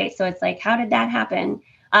Langley, right? So it's like, how did that happen?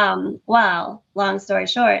 Well, long story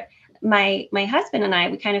short, my husband and I,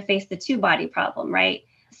 we kind of faced the two-body problem, right?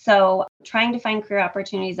 So trying to find career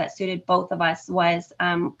opportunities that suited both of us was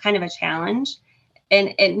kind of a challenge.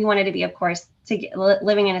 And we wanted to be, of course,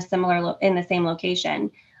 living in the same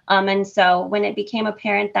location. And so when it became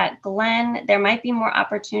apparent that Glenn, there might be more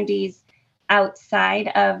opportunities outside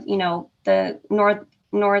of, the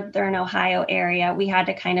northern Ohio area, we had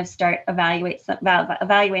to kind of start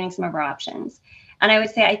evaluating some of our options. And I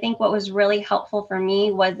would say, I think what was really helpful for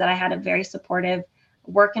me was that I had a very supportive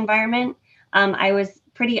work environment. I was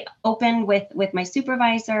pretty open with my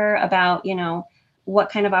supervisor about,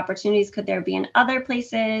 what kind of opportunities could there be in other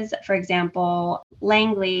places. For example,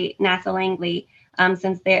 Langley, NASA Langley,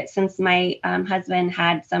 since my husband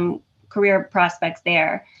had some career prospects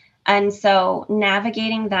there. And so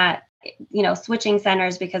navigating that, switching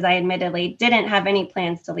centers, because I admittedly didn't have any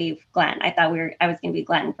plans to leave Glenn. I thought I was going to be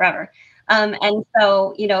Glenn forever. And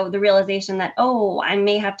so, the realization that, I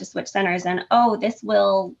may have to switch centers and, this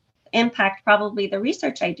will impact probably the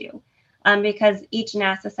research I do. Because each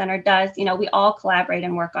NASA center does, we all collaborate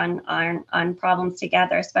and work on problems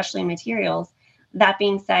together, especially in materials. That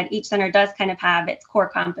being said, each center does kind of have its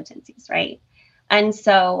core competencies, right? And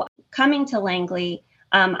so coming to Langley,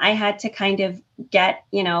 I had to kind of get,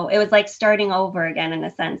 it was like starting over again in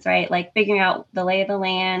a sense, right? Like figuring out the lay of the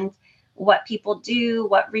land, what people do,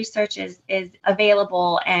 what research is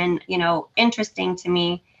available and, interesting to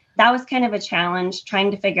me. That was kind of a challenge,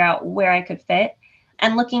 trying to figure out where I could fit.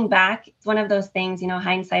 And looking back, it's one of those things,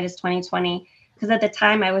 hindsight is 20/20. Because at the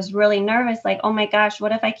time I was really nervous, like, oh my gosh,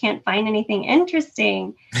 what if I can't find anything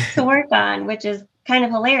interesting to work on, which is kind of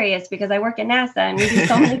hilarious because I work at NASA and we do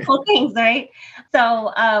so many cool things, right?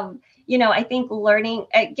 So, I think learning,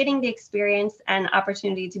 getting the experience and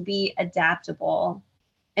opportunity to be adaptable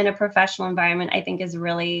in a professional environment, I think is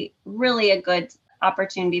really, really a good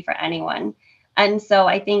opportunity for anyone. And so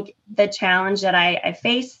I think the challenge that I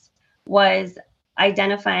faced was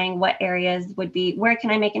identifying what areas would be, where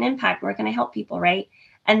can I make an impact? Where can I help people, right?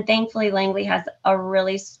 And thankfully, Langley has a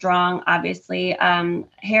really strong, obviously,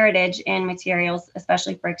 heritage in materials,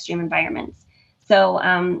 especially for extreme environments. So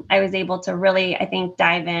I was able to really, I think,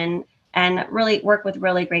 dive in and really work with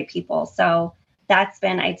really great people. So that's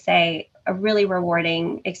been, I'd say, a really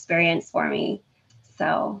rewarding experience for me.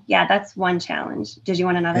 So yeah, that's one challenge. Did you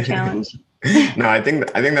want another challenge? No, I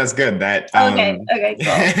think that's good. Okay,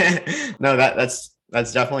 cool. No,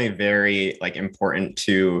 that's definitely very important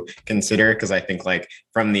to consider, because I think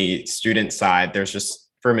from the student side, there's just,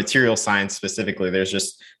 for material science specifically, there's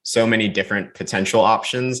just so many different potential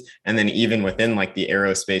options. And then even within the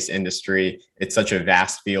aerospace industry, it's such a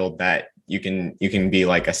vast field that you can be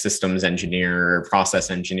a systems engineer, or process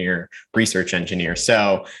engineer, research engineer.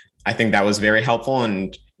 So I think that was very helpful.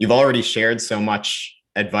 And you've already shared so much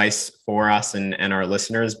advice for us and our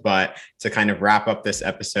listeners, but to kind of wrap up this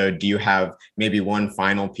episode, do you have maybe one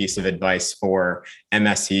final piece of advice for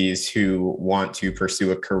MSCs who want to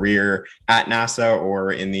pursue a career at NASA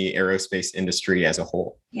or in the aerospace industry as a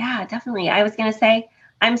whole? Yeah, definitely. I was going to say,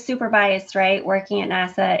 I'm super biased, right? Working at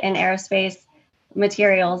NASA in aerospace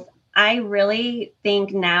materials. I really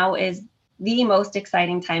think now is the most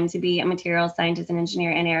exciting time to be a materials scientist and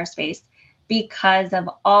engineer in aerospace, because of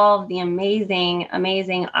all of the amazing,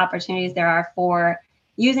 amazing opportunities there are for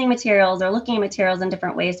using materials or looking at materials in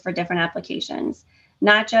different ways for different applications,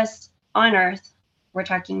 not just on Earth. We're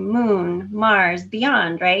talking Moon, Mars,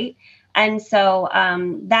 beyond, right? And so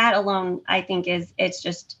that alone, I think it's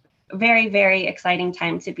just a very, very exciting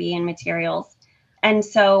time to be in materials. And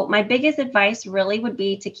so my biggest advice really would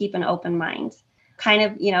be to keep an open mind, kind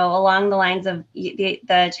of, along the lines of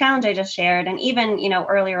the challenge I just shared. And even,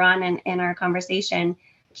 earlier on in our conversation,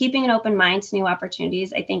 keeping an open mind to new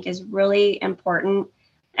opportunities, I think is really important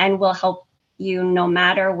and will help you no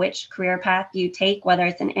matter which career path you take, whether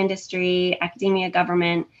it's in industry, academia,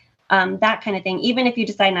 government, that kind of thing. Even if you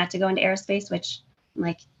decide not to go into aerospace, which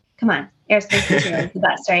I'm come on, aerospace material is the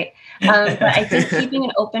best, right? But I think keeping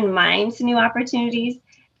an open mind to new opportunities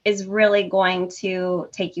is really going to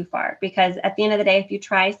take you far, because at the end of the day, if you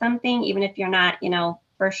try something, even if you're not,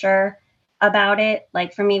 for sure about it,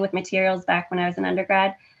 for me with materials back when I was an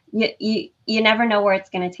undergrad, you never know where it's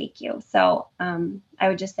going to take you. So I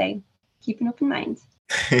would just say, keep an open mind.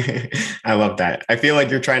 I love that. I feel like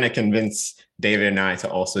you're trying to convince David and I to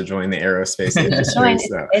also join the aerospace industry.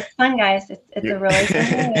 It's fun, guys. It's a really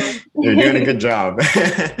fun way. You're doing a good job.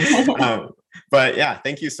 But yeah,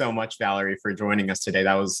 thank you so much, Valerie, for joining us today.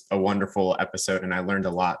 That was a wonderful episode and I learned a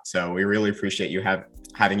lot. So we really appreciate you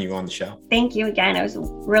having you on the show. Thank you again. It was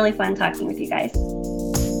really fun talking with you guys.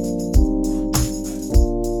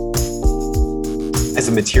 As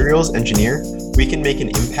a materials engineer, we can make an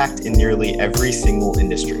impact in nearly every single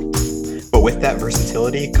industry. But with that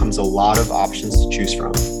versatility comes a lot of options to choose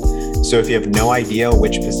from. So if you have no idea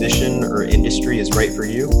which position or industry is right for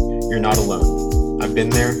you, you're not alone. I've been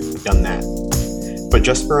there, done that. But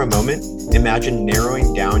just for a moment, imagine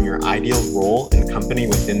narrowing down your ideal role and company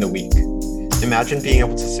within the week. Imagine being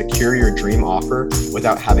able to secure your dream offer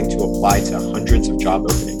without having to apply to hundreds of job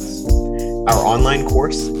openings. Our online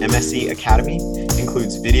course, MSC Academy,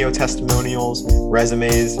 includes video testimonials,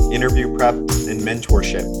 resumes, interview prep, and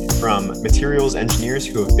mentorship from materials engineers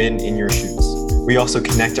who have been in your shoes. We also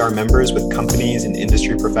connect our members with companies and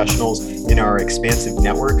industry professionals in our expansive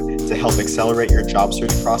network to help accelerate your job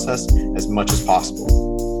search process as much as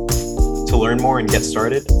possible. To learn more and get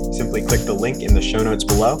started, simply click the link in the show notes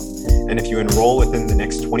below. And if you enroll within the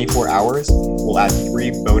next 24 hours, we'll add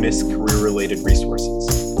 3 bonus career-related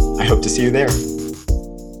resources. I hope to see you there.